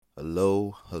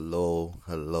Hello, hello,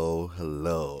 hello,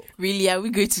 hello. Really, are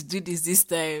we going to do this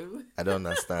time? I don't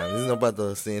understand. This is not part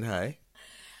of saying hi.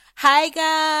 Hi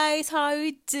guys, how are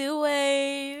you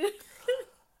doing?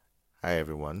 Hi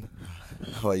everyone.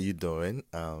 How are you doing?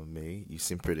 May, you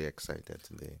seem pretty excited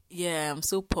today. Yeah, I'm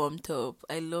so pumped up.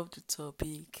 I love the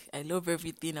topic. I love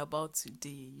everything about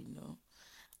today.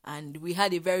 And we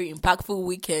had a very impactful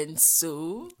weekend,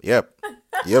 so Yep.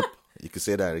 Yep. You could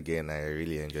say that again. I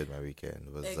really enjoyed my weekend.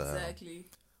 It exactly.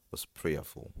 was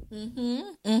prayerful.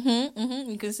 You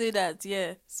can say that,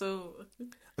 yeah. So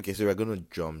Okay, so we're gonna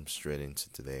jump straight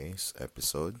into today's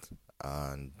episode.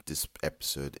 And this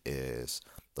episode is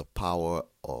the power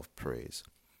of praise.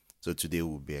 So today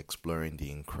we'll be exploring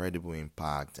the incredible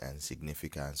impact and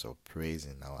significance of praise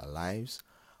in our lives.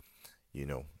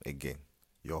 Again,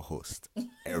 your host,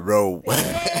 Ero.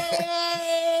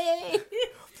 Yay!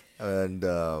 And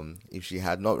if she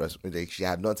had not, she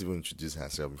had not even introduced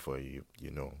herself before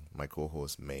my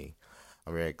co-host May.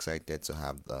 I'm very excited to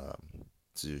have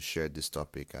to share this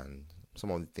topic and some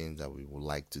of the things that we would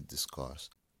like to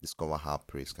discover how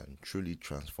praise can truly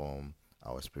transform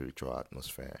our spiritual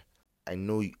atmosphere. I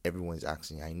know everyone's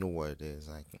asking. I know what it is.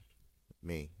 Like,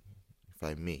 May, if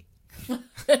I may,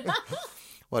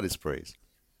 what is praise?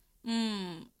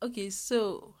 Okay,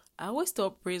 so I always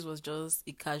thought praise was just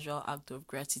a casual act of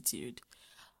gratitude.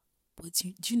 But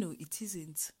do you know it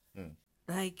isn't? Mm.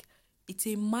 Like, it's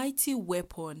a mighty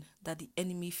weapon that the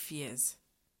enemy fears.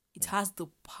 It has the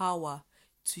power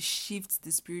to shift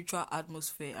the spiritual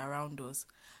atmosphere around us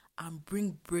and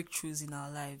bring breakthroughs in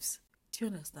our lives. Do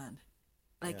you understand?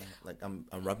 Like, Yeah, like I'm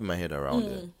wrapping my head around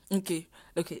it. okay.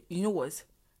 You know what?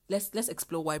 Let's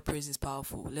explore why praise is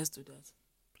powerful. Let's do that.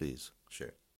 Please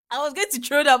share. I was going to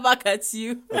throw that back at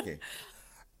you. Okay.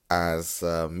 As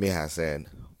May has said,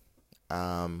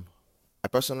 I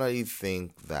personally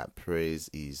think that praise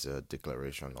is a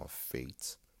declaration of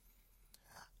faith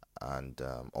and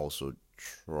also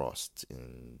trust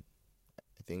in,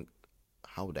 I think,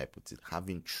 how would I put it?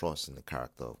 Having trust in the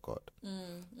character of God.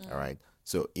 All right.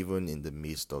 So even in the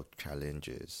midst of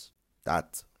challenges,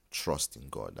 that trust in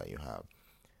God that you have,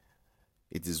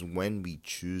 it is when we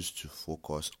choose to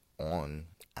focus on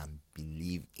and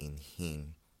believe in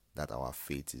Him that our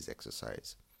faith is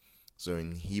exercised. So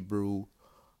in Hebrew,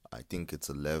 I think it's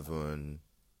 11:6,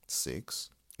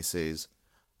 it says,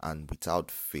 "And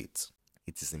without faith,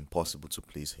 it is impossible to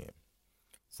please Him.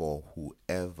 For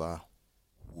whoever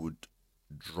would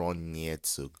draw near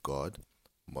to God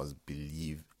must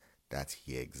believe that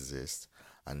He exists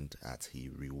and that He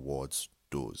rewards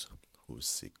those who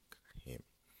seek Him."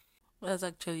 That's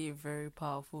actually a very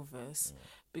powerful verse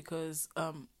because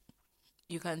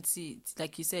you can see it,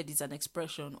 like you said, it's an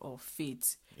expression of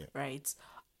faith, Yeah. right?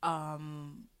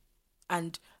 And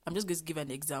I'm just going to give an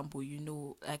example.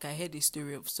 Like I heard a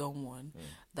story of someone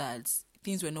that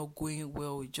things were not going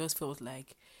well. It felt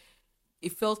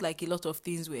like a lot of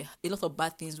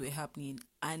bad things were happening,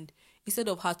 and instead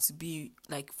of her to be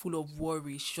like full of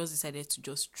worry, she just decided to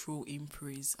just throw in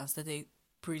praise and started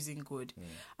praising God.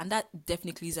 And that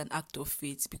definitely is an act of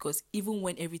faith, because even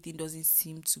when everything doesn't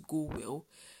seem to go well,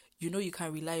 you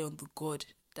can rely on the God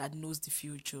that knows the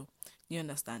future. You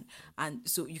understand? And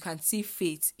so you can see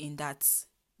faith in that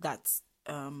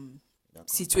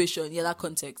situation, that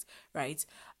context, right?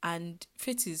 And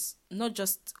faith is not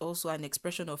just also an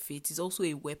expression of faith, it's also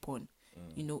a weapon.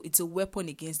 It's a weapon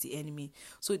against the enemy.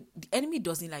 So the enemy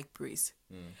doesn't like praise.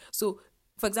 So,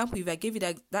 for example, if I gave you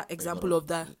that example of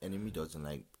that, the enemy doesn't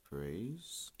like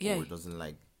praise, yeah, or doesn't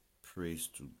like praise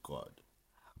to God.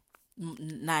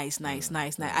 nice. I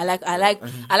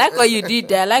like what you did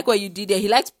there. I like what you did there. He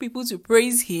likes people to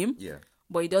praise him, Yeah.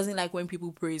 but he doesn't like when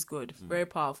people praise God. Very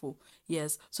powerful.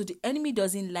 Yes. So the enemy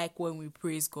doesn't like when we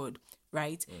praise God,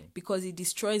 right? Because it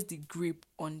destroys the grip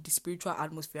on the spiritual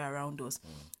atmosphere around us.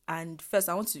 And first,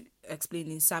 I want to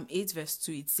explain in Psalm 8 verse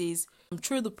 2, it says,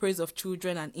 "Through the praise of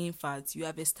children and infants, you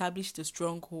have established a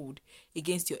stronghold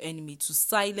against your enemy to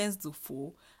silence the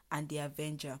foe and the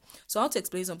avenger." So I want to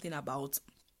explain something about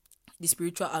the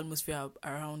spiritual atmosphere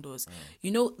around us.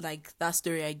 Like that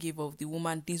story I gave of the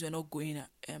woman, things were not going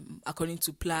according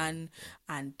to plan,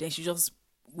 and then she just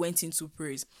went into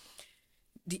praise.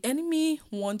 The enemy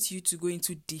wants you to go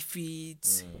into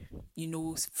defeat,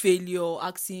 failure,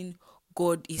 asking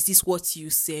God, is this what you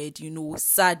said?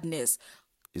 Sadness.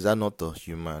 Is that not a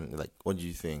human? Like, what do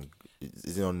you think?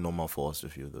 Is it not normal for us to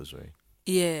feel those way?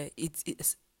 Yeah,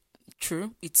 it's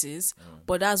true, it is.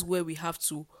 But that's where we have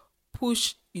to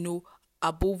push,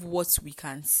 above what we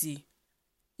can see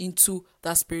into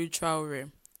that spiritual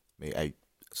realm.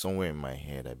 Somewhere in my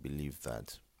head, I believe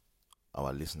that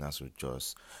our listeners would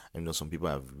just, some people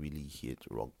have really hit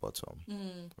rock bottom,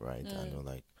 right? I know,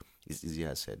 like, it's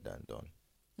easier said than done.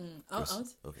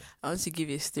 Okay. I want to give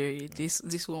you a story.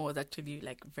 This one was actually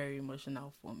like very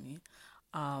emotional for me.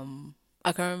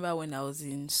 I can remember when I was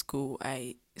in school,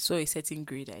 I saw a certain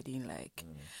grade I didn't like.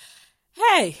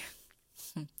 Hey,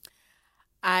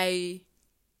 I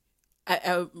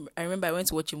remember I went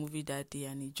to watch a movie that day,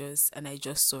 and I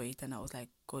just saw it, and I was like,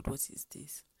 God, what is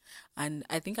this? And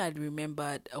I think I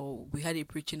remembered, we had a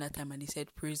preaching that time, and he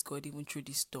said, praise God even through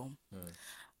the storm.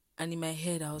 And in my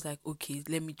head, I was like, okay,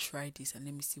 let me try this and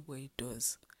let me see what it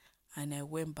does. And I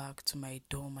went back to my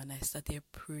dorm and I started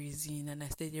praising.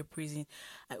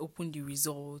 I opened the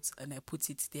results and I put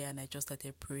it there and I just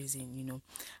started praising,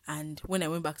 And when I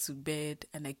went back to bed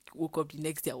and I woke up the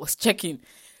next day, I was checking.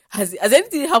 Has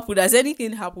anything happened? Has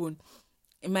anything happened?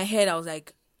 In my head, I was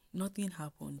like, nothing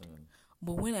happened.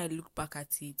 But when I look back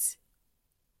at it,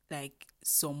 like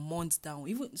some months down,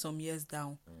 even some years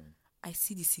down, I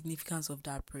see the significance of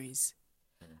that praise.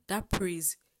 That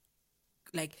praise,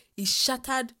 like, it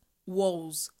shattered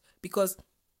walls, because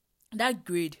that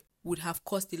grade would have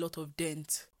caused a lot of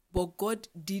dent. But God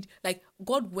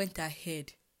went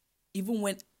ahead, even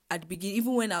when at the beginning,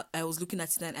 even when I was looking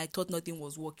at it and I thought nothing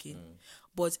was working.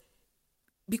 But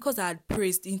because I had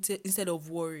praised instead of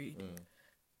worried,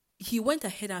 he went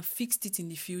ahead and fixed it in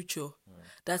the future.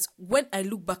 That's when I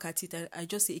look back at it, I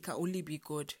just say it can only be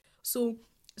God. So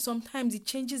sometimes it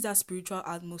changes that spiritual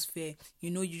atmosphere.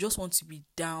 You just want to be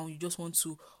down. You just want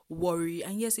to worry.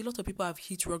 And yes, a lot of people have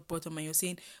hit rock bottom, and you're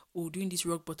saying, oh, during this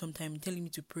rock bottom time, you're telling me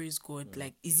to praise God.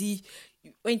 Like,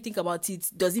 when you think about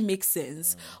it, does it make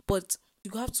sense? But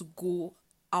you have to go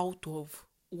out of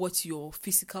what your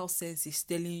physical sense is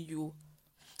telling you,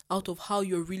 out of how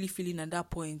you're really feeling at that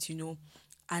point,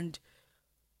 and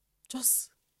just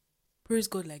praise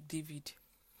God like David.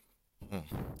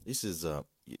 This is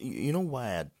you know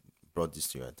why I brought this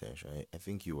to your attention. I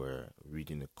think you were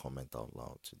reading a comment out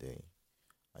loud today,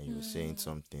 and you were saying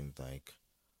something like,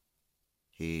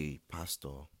 hey,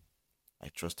 pastor, I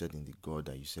trusted in the God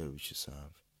that you said we should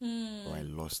serve, but I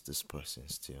lost this person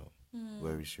still.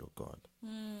 Where is your God?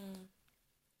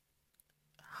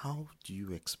 How do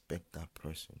you expect that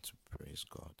person to praise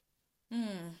God?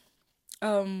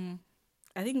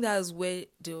 I think that's where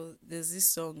there's this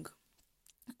song,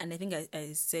 and I think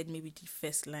I said maybe the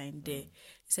first line there. It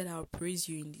said, I'll praise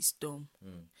you in the storm.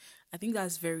 I think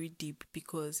that's very deep,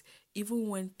 because even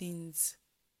when things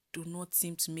do not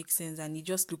seem to make sense and it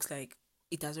just looks like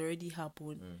it has already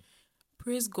happened,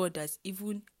 praise God that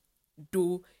even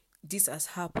though this has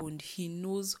happened, he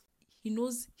knows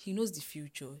the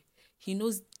future. He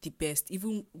knows the best.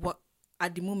 Even what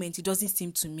at the moment it doesn't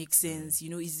seem to make sense.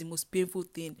 It's the most painful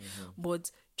thing. But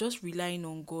just relying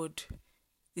on God,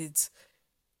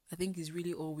 I think is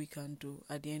really all we can do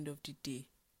at the end of the day.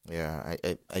 Yeah,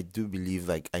 I do believe,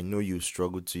 like, I know you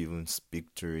struggle to even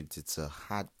speak to it. It's a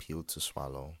hard pill to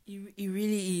swallow. It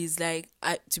really is. Like,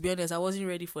 to be honest, I wasn't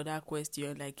ready for that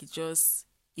question. Like,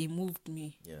 it moved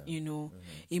me. Yeah.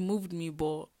 It moved me.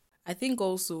 But I think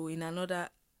also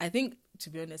to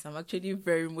be honest, I'm actually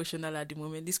very emotional at the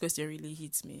moment. This question really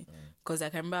hits me, because I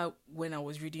can remember when I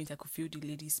was reading it, I could feel the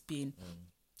lady's pain.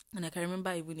 And I can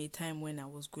remember even a time when I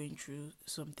was going through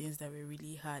some things that were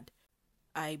really hard.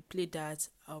 I played that,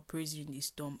 I'll praise you in the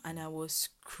storm, and I was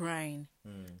crying.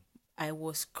 I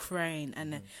was crying,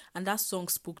 and that song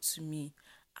spoke to me,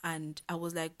 and I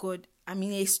was like, God, I'm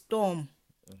in a storm,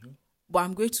 but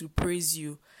I'm going to praise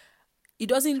you. It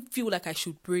doesn't feel like I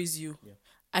should praise you. Yeah.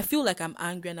 I feel like I'm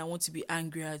angry and I want to be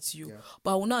angry at you,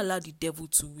 but I will not allow the devil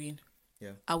to win.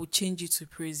 Yeah. I will change it to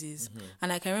praises.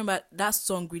 And I can remember that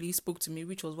song really spoke to me,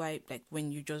 which was why, like,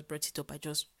 when you just brought it up, I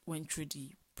just went through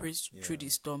the praise through the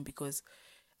storm, because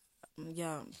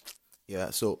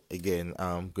so again,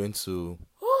 I'm going to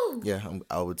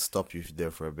I would stop you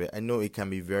there for a bit. I know it can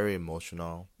be very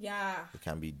emotional. It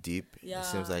can be deep. It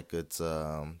seems like it's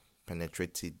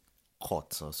penetrated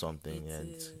cut or something.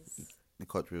 It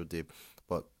cut real deep.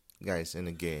 But guys, and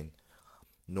again,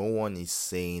 no one is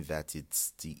saying that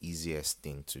it's the easiest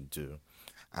thing to do.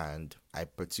 And I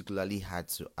particularly had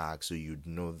to ask, so you'd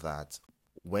know that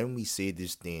when we say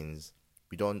these things,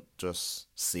 we don't just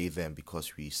say them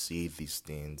because we say these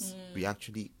things. We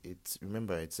actually, it's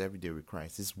everyday with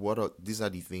Christ. These are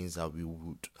the things that we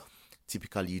would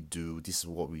typically do. This is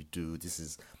what we do. This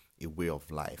is a way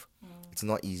of life. It's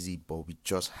not easy, but we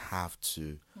just have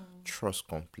to trust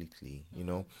completely,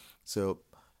 So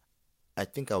I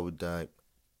think I would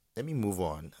let me move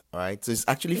on. All right. So it's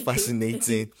actually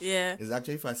fascinating. It's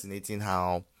actually fascinating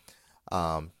how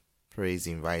praise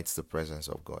invites the presence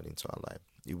of God into our life.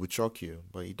 It would shock you,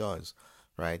 but it does,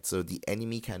 right? So the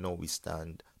enemy cannot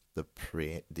withstand the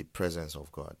presence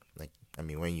of God. Like, I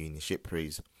mean, when you initiate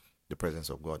praise, the presence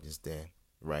of God is there,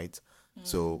 right?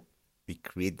 So we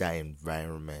create that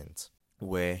environment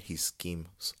where his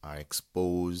schemes are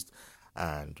exposed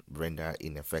and rendered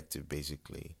ineffective,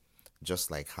 basically,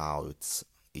 just like how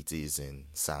it is in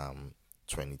Psalm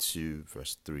 22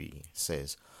 verse 3. It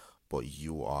says, "But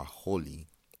you are holy,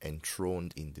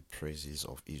 enthroned in the praises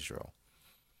of Israel."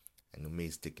 And Ume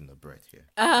is taking a breath here.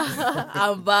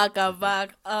 I'm back.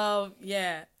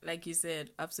 Yeah, like you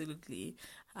said, absolutely.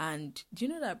 And do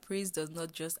you know that praise does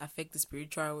not just affect the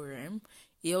spiritual realm?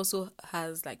 It also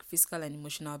has like physical and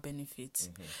emotional benefits.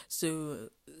 So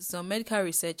some medical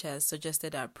research has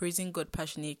suggested that praising God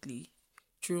passionately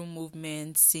through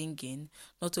movement, singing,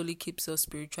 not only keeps us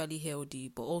spiritually healthy,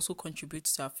 but also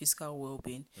contributes to our physical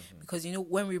well-being. Because, you know,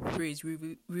 when we praise, we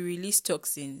release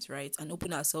toxins, right? And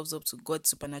open ourselves up to God's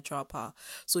supernatural power.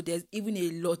 So there's even a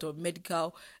lot of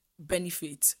medical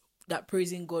benefits that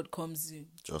praising God comes in.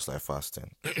 Just like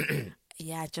fasting.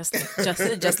 Yeah, just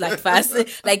like fasting.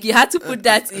 Like you had to put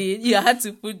that in. You had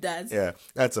to put that. Yeah,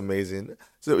 that's amazing.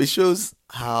 So it shows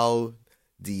how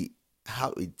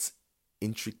it's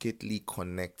intricately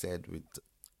connected with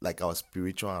like our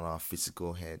spiritual and our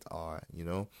physical head are,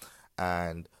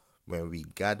 and when we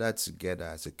gather together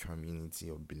as a community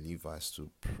of believers to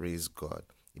praise God,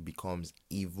 it becomes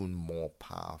even more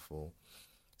powerful.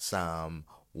 Psalm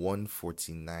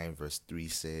 149 verse 3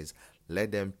 says,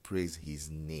 "Let them praise his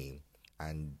name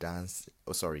and dance."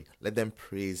 Let them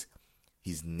praise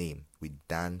his name with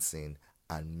dancing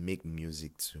and make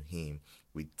music to him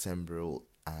with timbrel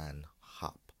and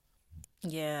harp.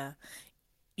 Yeah.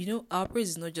 You know, our praise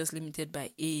is not just limited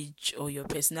by age or your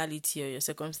personality or your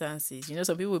circumstances. You know,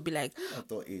 some people will be like, I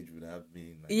thought age would have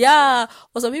been like, yeah.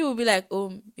 Or some people will be like,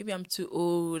 oh, maybe I'm too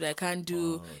old. I can't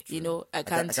do, I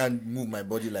can't. I can't move my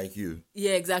body like you.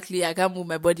 Yeah, exactly. I can't move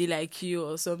my body like you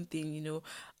or something.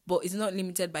 But it's not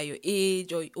limited by your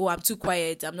age or, oh, I'm too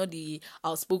quiet. I'm not the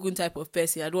outspoken type of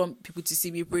person. I don't want people to see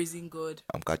me praising God.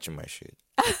 I'm catching my shit.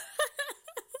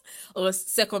 Or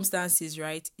circumstances,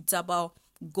 right? It's about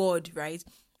God, right?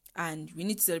 And we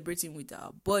need to celebrate him with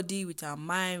our body, with our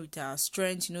mind, with our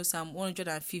strength. Psalm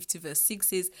 150 verse 6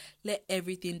 says, "Let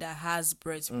everything that has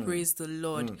breath praise the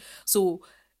Lord." So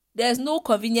there's no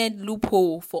convenient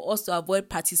loophole for us to avoid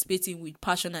participating with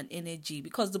passion and energy,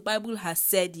 because the Bible has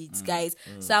said it, guys.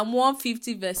 Psalm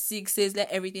 150 verse 6 says, "Let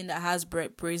everything that has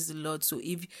breath praise the Lord." So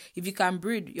if you can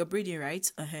breathe, you're breathing,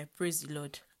 right? Praise the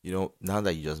Lord. Now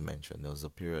that you just mentioned, there was a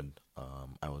period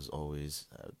I was always,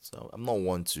 so I'm not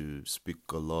one to speak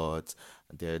a lot.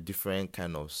 There are different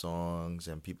kind of songs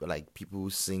and people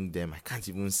sing them. I can't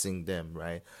even sing them,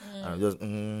 right?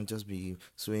 Just be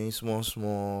swing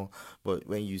small. But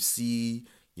when you see,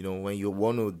 when you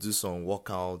want to do some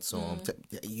workouts,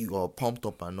 you are pumped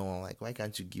up and all, like, why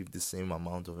can't you give the same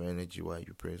amount of energy while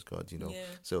you praise God, Yeah.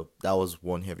 So that was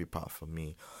one heavy part for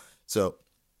me. So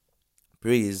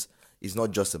praise is not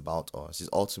just about us. It's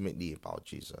ultimately about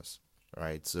Jesus,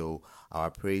 right? So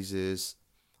our praises,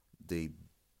 they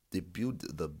build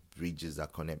the bridges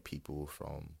that connect people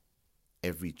from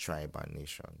every tribe and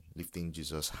nation, lifting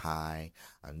Jesus high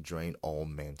and drawing all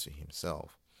men to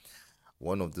himself.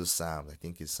 One of those psalms, I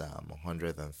think, is Psalm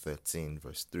 113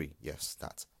 verse 3. Yes,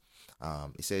 that.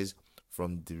 It says,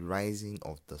 "From the rising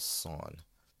of the sun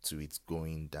to its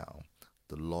going down,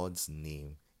 the Lord's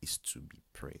name is to be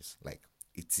praised." Like,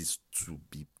 it is to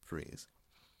be praised.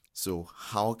 So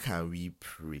how can we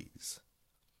praise?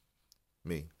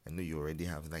 I know you already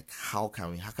have, like, how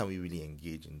can we really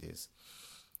engage in this?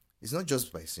 It's not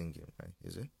just by singing, right?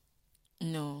 Is it?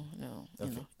 No.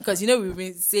 Okay. Because we've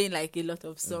been saying like a lot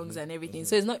of songs and everything.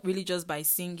 So it's not really just by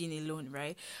singing alone,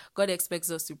 right? God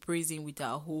expects us to praise him with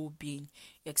our whole being,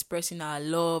 expressing our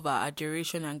love, our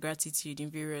adoration and gratitude in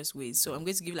various ways. So I'm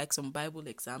going to give like some Bible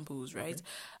examples, right? Okay.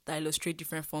 That illustrate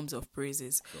different forms of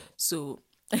praises. Sure. So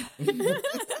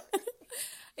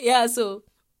yeah, so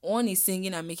one is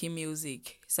singing and making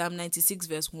music. Psalm 96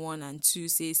 verse 1 and 2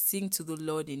 says, "Sing to the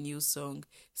Lord a new song.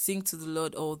 Sing to the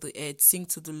Lord all the earth. Sing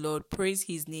to the Lord. Praise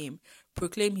his name.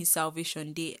 Proclaim his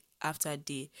salvation day after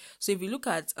day." So if you look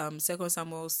at 2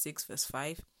 Samuel 6 verse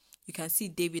 5, you can see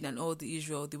David and all the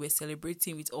Israel, they were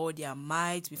celebrating with all their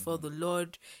might before the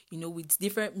Lord, with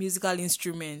different musical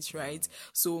instruments, right?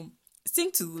 So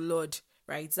sing to the Lord.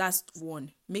 Right, that's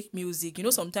one. Make music.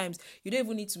 Sometimes you don't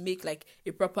even need to make like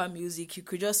a proper music. You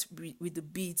could just be with the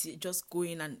beat, just go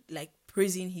in and like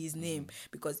praising his name,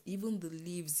 because even the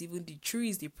leaves, even the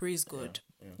trees, they praise God.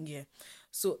 Yeah.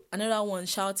 So another one,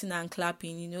 shouting and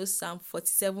clapping. Psalm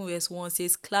 47 verse 1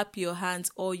 says, clap your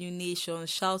hands, all you nations,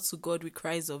 shout to God with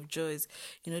cries of joys.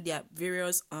 There are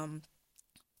various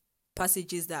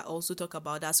passages that also talk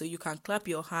about that. So you can clap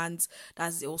your hands.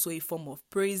 That's also a form of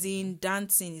praising.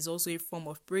 Dancing is also a form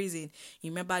of praising. You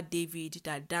remember David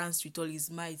that danced with all his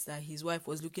might, that his wife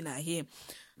was looking at him.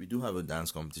 We do have a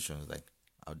dance competition. It's like,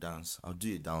 I'll dance. I'll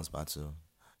do a dance battle.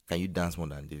 Can you dance more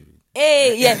than David?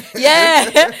 Hey,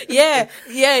 yeah.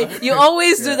 You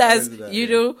always do that,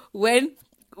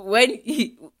 when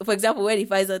he, for example, when he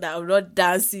finds out that I'm not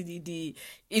dancing in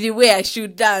the way I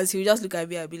should dance, he'll just look at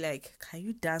me and be like, can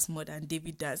you dance more than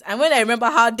David dance? And when I remember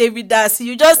how David danced,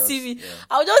 you just see me. Yeah.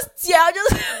 I'll just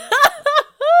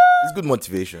It's good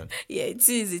motivation. Yeah, it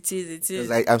is. Because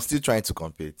I'm still trying to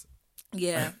compete.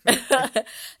 Yeah.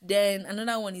 Then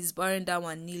another one is bowing down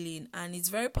and kneeling, and it's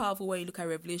very powerful when you look at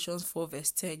Revelations 4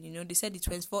 verse 10. They said the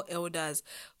 24 elders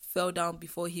fell down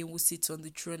before him who sits on the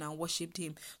throne and worshipped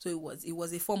him. So it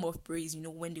was a form of praise,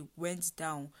 when they went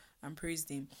down and praised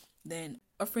him. Then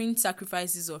offering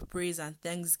sacrifices of praise and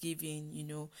thanksgiving,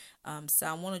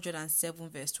 Psalm 107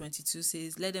 verse 22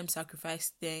 says, let them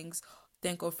sacrifice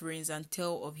thank offerings and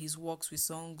tell of his works with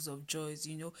songs of joys.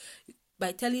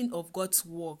 By telling of God's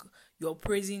work, you're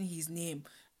praising his name.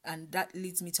 And that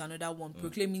leads me to another one,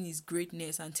 proclaiming his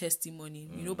greatness and testimony.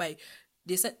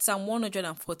 They said Psalm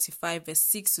 145 verse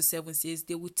 6 to 7 says,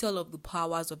 they will tell of the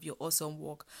powers of your awesome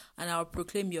work, and I will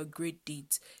proclaim your great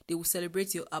deeds. They will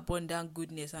celebrate your abundant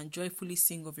goodness and joyfully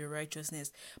sing of your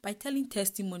righteousness. By telling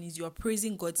testimonies, you are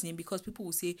praising God's name, because people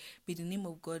will say, may the name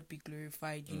of God be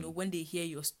glorified, when they hear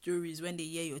your stories, when they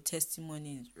hear your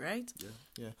testimonies, right?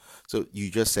 Yeah. So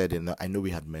you just said, I know we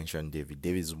had mentioned David.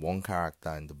 David is one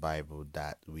character in the Bible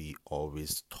that we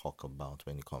always talk about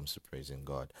when it comes to praising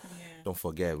God. Yeah. Don't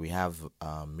forget, we have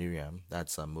Miriam,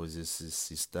 that's Moses'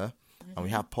 sister, and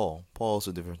we have Paul. Paul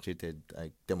also demonstrated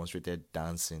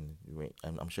dancing.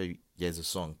 I'm sure there's a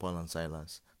song, Paul and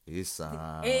Silas.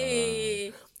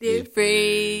 Hey, they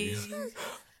praise.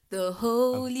 The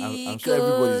Holy I'm sure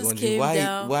everybody's wondering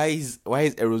why is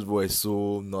Errol's voice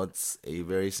so not a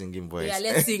very singing voice? Yeah,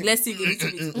 let's sing a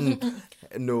little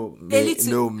bit.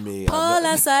 Me. Paul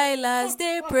and Silas,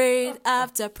 they prayed.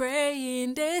 After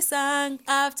praying, they sang.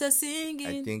 After singing,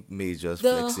 I think May just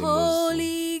the flexing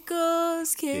Holy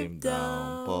Ghost came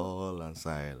down. Paul and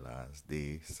Silas,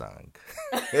 they sang.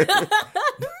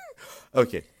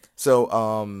 Okay,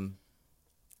 so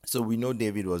we know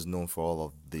David was known for all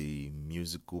of the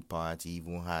musical part. He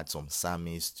even had some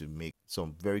psalmists to make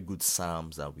some very good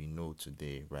psalms that we know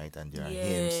today, right? And there are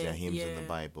hymns in the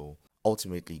Bible.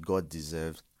 Ultimately, God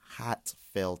deserves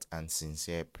heartfelt and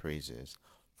sincere praises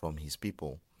from his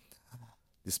people.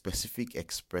 The specific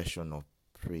expression of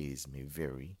praise may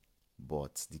vary,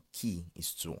 but the key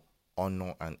is to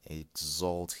honor and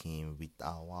exalt him with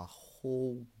our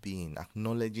whole being,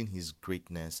 acknowledging his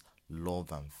greatness,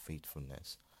 love, and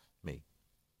faithfulness. May.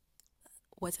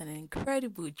 What an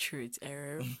incredible truth,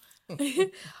 Errol.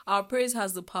 Our praise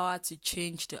has the power to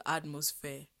change the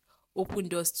atmosphere, open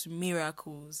doors to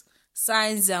miracles,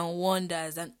 signs and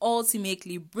wonders, and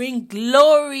ultimately bring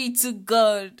glory to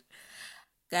God.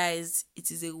 Guys,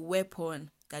 it is a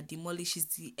weapon that demolishes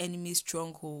the enemy's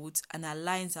strongholds and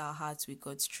aligns our hearts with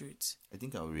God's truth. I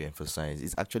think I'll re-emphasize,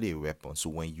 it's actually a weapon. So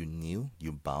when you kneel,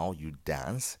 you bow, you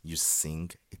dance, you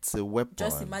sing, it's a weapon.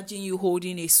 Just imagine you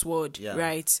holding a sword,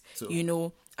 right?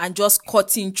 So, and just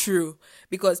cutting through,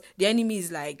 because the enemy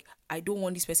is like, I don't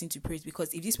want this person to praise,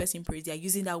 because if this person prays, they are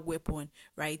using that weapon,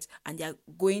 right? And they are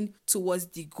going towards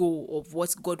the goal of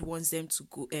what God wants them to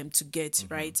go to get,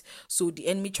 right? So the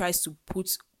enemy tries to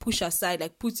push aside,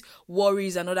 put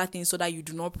worries and other things so that you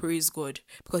do not praise God,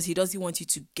 because he doesn't want you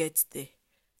to get there.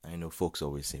 I know folks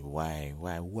always say, why,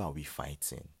 who are we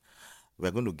fighting?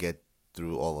 We're going to get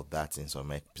through all of that in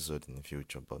some episode in the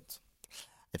future, but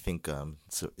I think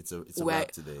it's a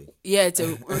wrap today. Yeah, it's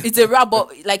a wrap.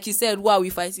 But like you said, why are we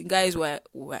fighting, guys? We're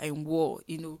in war.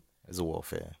 It's a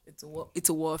warfare. It's a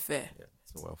warfare. Yeah,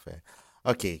 it's a warfare.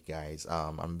 Okay, guys.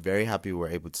 I'm very happy we're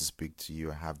able to speak to you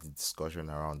and have the discussion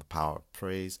around the power of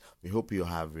praise. We hope you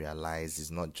have realized it's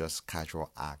not just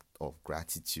casual act of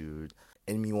gratitude.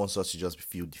 Enemy wants us to just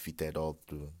feel defeated all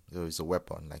through. So it's a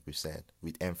weapon, like we said,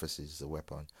 with emphasis. It's a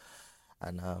weapon,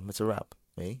 and it's a wrap.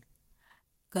 Eh?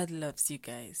 God loves you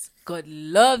guys. God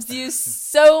loves you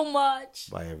so much.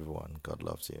 Bye, everyone. God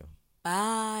loves you.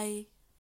 Bye.